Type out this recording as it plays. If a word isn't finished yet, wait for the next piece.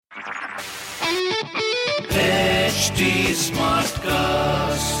HT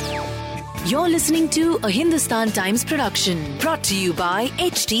Smartcast. You're listening to a Hindustan Times production brought to you by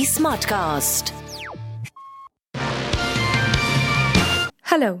HT Smartcast.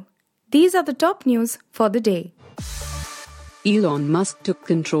 Hello, these are the top news for the day. Elon Musk took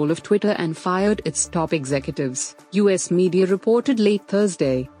control of Twitter and fired its top executives, US media reported late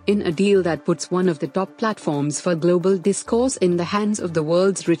Thursday, in a deal that puts one of the top platforms for global discourse in the hands of the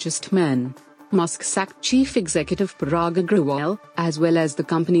world's richest man. Musk sacked Chief Executive Parag Agrawal, as well as the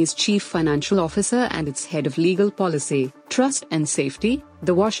company's Chief Financial Officer and its Head of Legal Policy, Trust and Safety,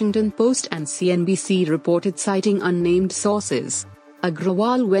 The Washington Post and CNBC reported, citing unnamed sources.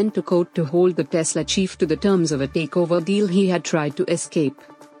 Agrawal went to court to hold the Tesla chief to the terms of a takeover deal he had tried to escape.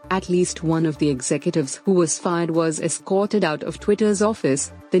 At least one of the executives who was fired was escorted out of Twitter's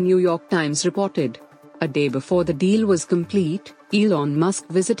office, the New York Times reported. A day before the deal was complete, Elon Musk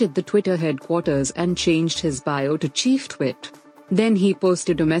visited the Twitter headquarters and changed his bio to Chief Twit. Then he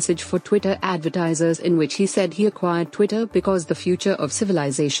posted a message for Twitter advertisers in which he said he acquired Twitter because the future of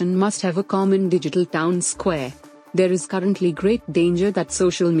civilization must have a common digital town square. There is currently great danger that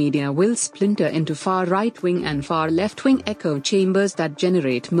social media will splinter into far right-wing and far left-wing echo chambers that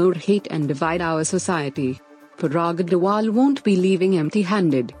generate more hate and divide our society. Parag Agrawal won't be leaving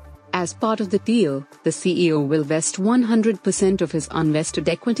empty-handed. As part of the deal, the CEO will vest 100% of his unvested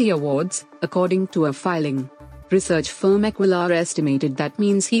equity awards, according to a filing. Research firm Equilar estimated that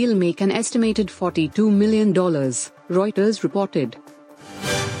means he'll make an estimated $42 million, Reuters reported.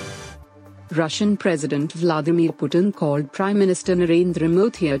 Russian President Vladimir Putin called Prime Minister Narendra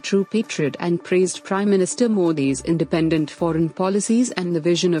Modi a true patriot and praised Prime Minister Modi's independent foreign policies and the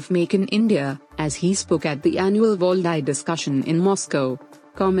vision of Make in India, as he spoke at the annual Valdai discussion in Moscow.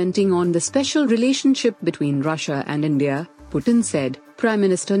 Commenting on the special relationship between Russia and India, Putin said, Prime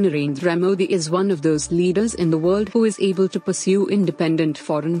Minister Narendra Modi is one of those leaders in the world who is able to pursue independent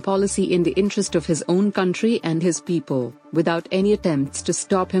foreign policy in the interest of his own country and his people, without any attempts to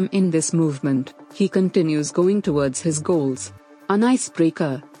stop him in this movement. He continues going towards his goals. An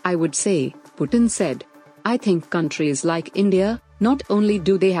icebreaker, I would say, Putin said. I think countries like India, not only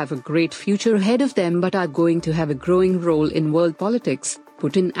do they have a great future ahead of them but are going to have a growing role in world politics,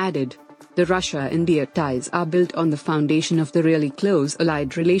 Putin added. The Russia-India ties are built on the foundation of the really close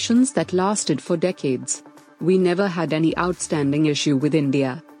allied relations that lasted for decades. We never had any outstanding issue with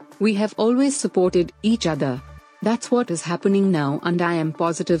India. We have always supported each other. That's what is happening now, and I am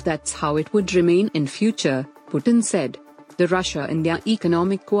positive that's how it would remain in future, Putin said. The Russia-India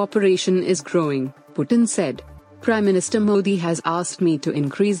economic cooperation is growing, Putin said. Prime Minister Modi has asked me to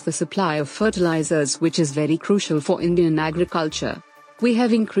increase the supply of fertilizers, which is very crucial for Indian agriculture. We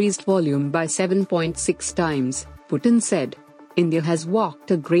have increased volume by 7.6 times, Putin said. India has walked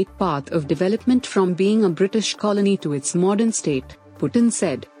a great path of development from being a British colony to its modern state, Putin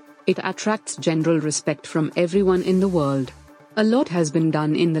said. It attracts general respect from everyone in the world. A lot has been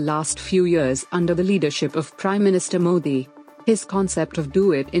done in the last few years under the leadership of Prime Minister Modi. His concept of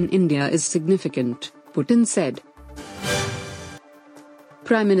do it in India is significant, Putin said.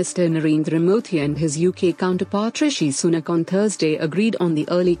 Prime Minister Narendra Modi and his UK counterpart Rishi Sunak on Thursday agreed on the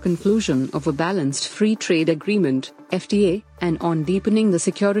early conclusion of a balanced free trade agreement, FTA, and on deepening the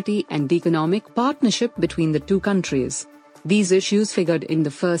security and economic partnership between the two countries. These issues figured in the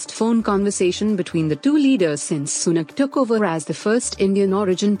first phone conversation between the two leaders since Sunak took over as the first Indian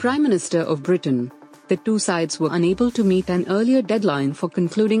origin Prime Minister of Britain. The two sides were unable to meet an earlier deadline for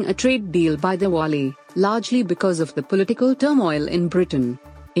concluding a trade deal by Diwali, largely because of the political turmoil in Britain.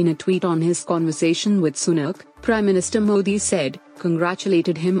 In a tweet on his conversation with Sunak, Prime Minister Modi said,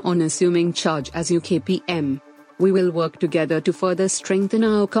 congratulated him on assuming charge as UK PM. We will work together to further strengthen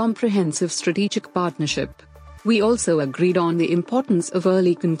our comprehensive strategic partnership. We also agreed on the importance of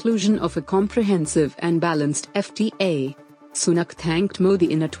early conclusion of a comprehensive and balanced FTA. Sunak thanked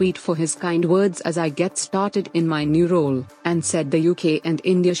Modi in a tweet for his kind words as I get started in my new role, and said the UK and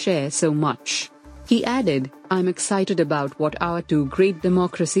India share so much. He added, I'm excited about what our two great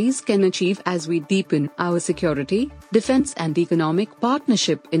democracies can achieve as we deepen our security, defense and economic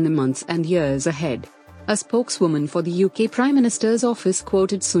partnership in the months and years ahead. A spokeswoman for the UK Prime Minister's office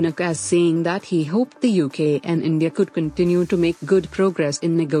quoted Sunak as saying that he hoped the UK and India could continue to make good progress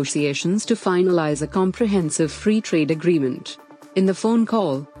in negotiations to finalize a comprehensive free trade agreement. In the phone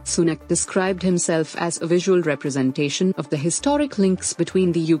call, Sunak described himself as a visual representation of the historic links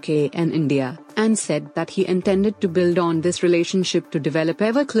between the UK and India, and said that he intended to build on this relationship to develop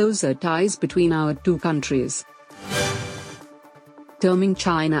ever closer ties between our two countries. terming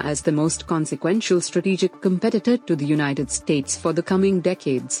China as the most consequential strategic competitor to the United States for the coming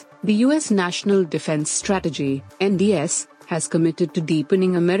decades. The U.S. National Defense Strategy, NDS, has committed to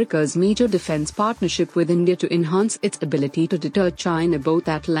deepening America's major defense partnership with India to enhance its ability to deter China both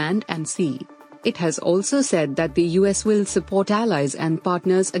at land and sea. It has also said that the US will support allies and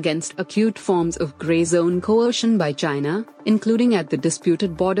partners against acute forms of grey zone coercion by China, including at the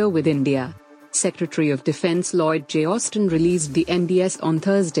disputed border with India. Secretary of Defense Lloyd J. Austin released the NDS on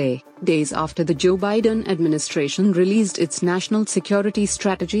Thursday, days after the Joe Biden administration released its national security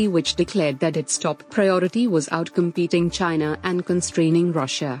strategy, which declared that its top priority was outcompeting China and constraining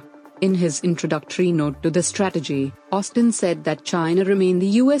Russia. In his introductory note to the strategy, Austin said that China remained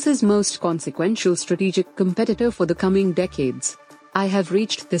the US's most consequential strategic competitor for the coming decades. I have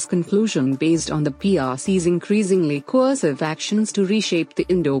reached this conclusion based on the PRC's increasingly coercive actions to reshape the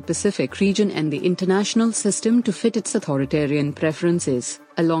Indo-Pacific region and the international system to fit its authoritarian preferences,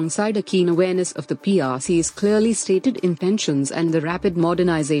 alongside a keen awareness of the PRC's clearly stated intentions and the rapid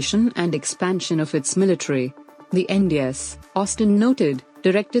modernization and expansion of its military. The NDS, Austin noted,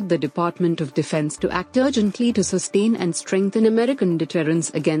 directed the Department of Defense to act urgently to sustain and strengthen American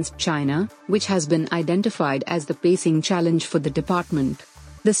deterrence against China, which has been identified as the pacing challenge for the department.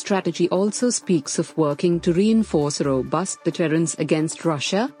 The strategy also speaks of working to reinforce robust deterrence against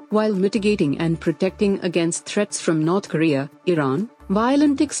Russia, while mitigating and protecting against threats from North Korea, Iran,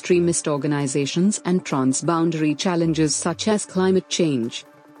 violent extremist organizations, and transboundary challenges such as climate change.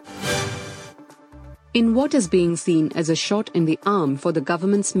 In what is being seen as a shot in the arm for the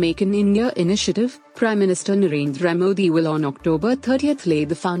government's Make in India initiative, Prime Minister Narendra Modi will on October 30 lay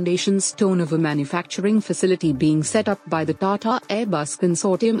the foundation stone of a manufacturing facility being set up by the Tata Airbus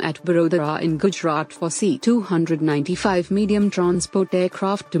Consortium at Barodara in Gujarat for C-295 medium transport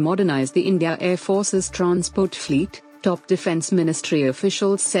aircraft to modernize the India Air Force's transport fleet, top Defence Ministry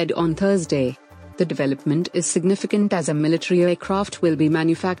officials said on Thursday. The development is significant as a military aircraft will be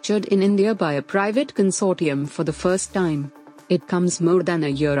manufactured in India by a private consortium for the first time. It comes more than a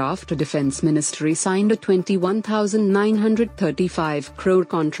year after Defence Ministry signed a 21,935 crore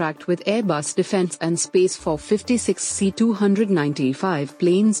contract with Airbus Defence and Space for 56 C-295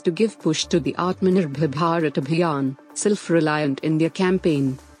 planes to give push to the Atmanirbhar Bharat Abhiyan, Self-Reliant India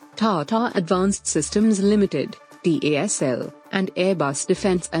campaign. Tata Advanced Systems Limited, TASL, and Airbus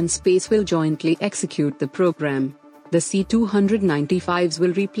Defence and Space will jointly execute the program. The C-295s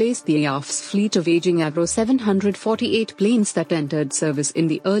will replace the IAF's fleet of aging Avro 748 planes that entered service in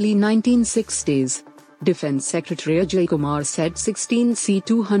the early 1960s. Defence Secretary Ajay Kumar said 16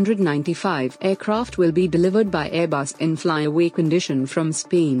 C-295 aircraft will be delivered by Airbus in flyaway condition from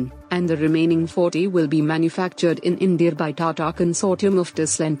Spain, and the remaining 40 will be manufactured in India by Tata Consortium of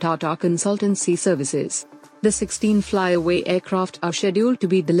TASL and Tata Consultancy Services. The 16 flyaway aircraft are scheduled to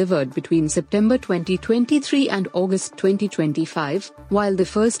be delivered between September 2023 and August 2025, while the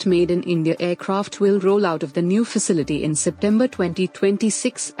first made-in-India aircraft will roll out of the new facility in September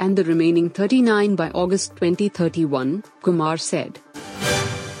 2026 and the remaining 39 by August 2031, Kumar said.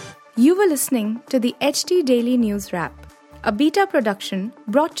 You were listening to the HT Daily News Wrap, a beta production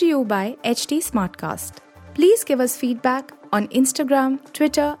brought to you by HT Smartcast. Please give us feedback on Instagram,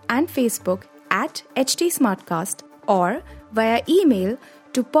 Twitter, and Facebook at HT Smartcast or via email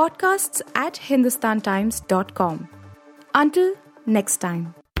to podcasts@hindustantimes.com. Until next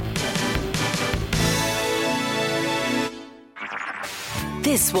time.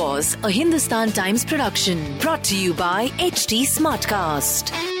 This was a Hindustan Times production brought to you by HT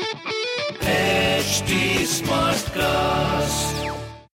Smartcast. HT Smartcast.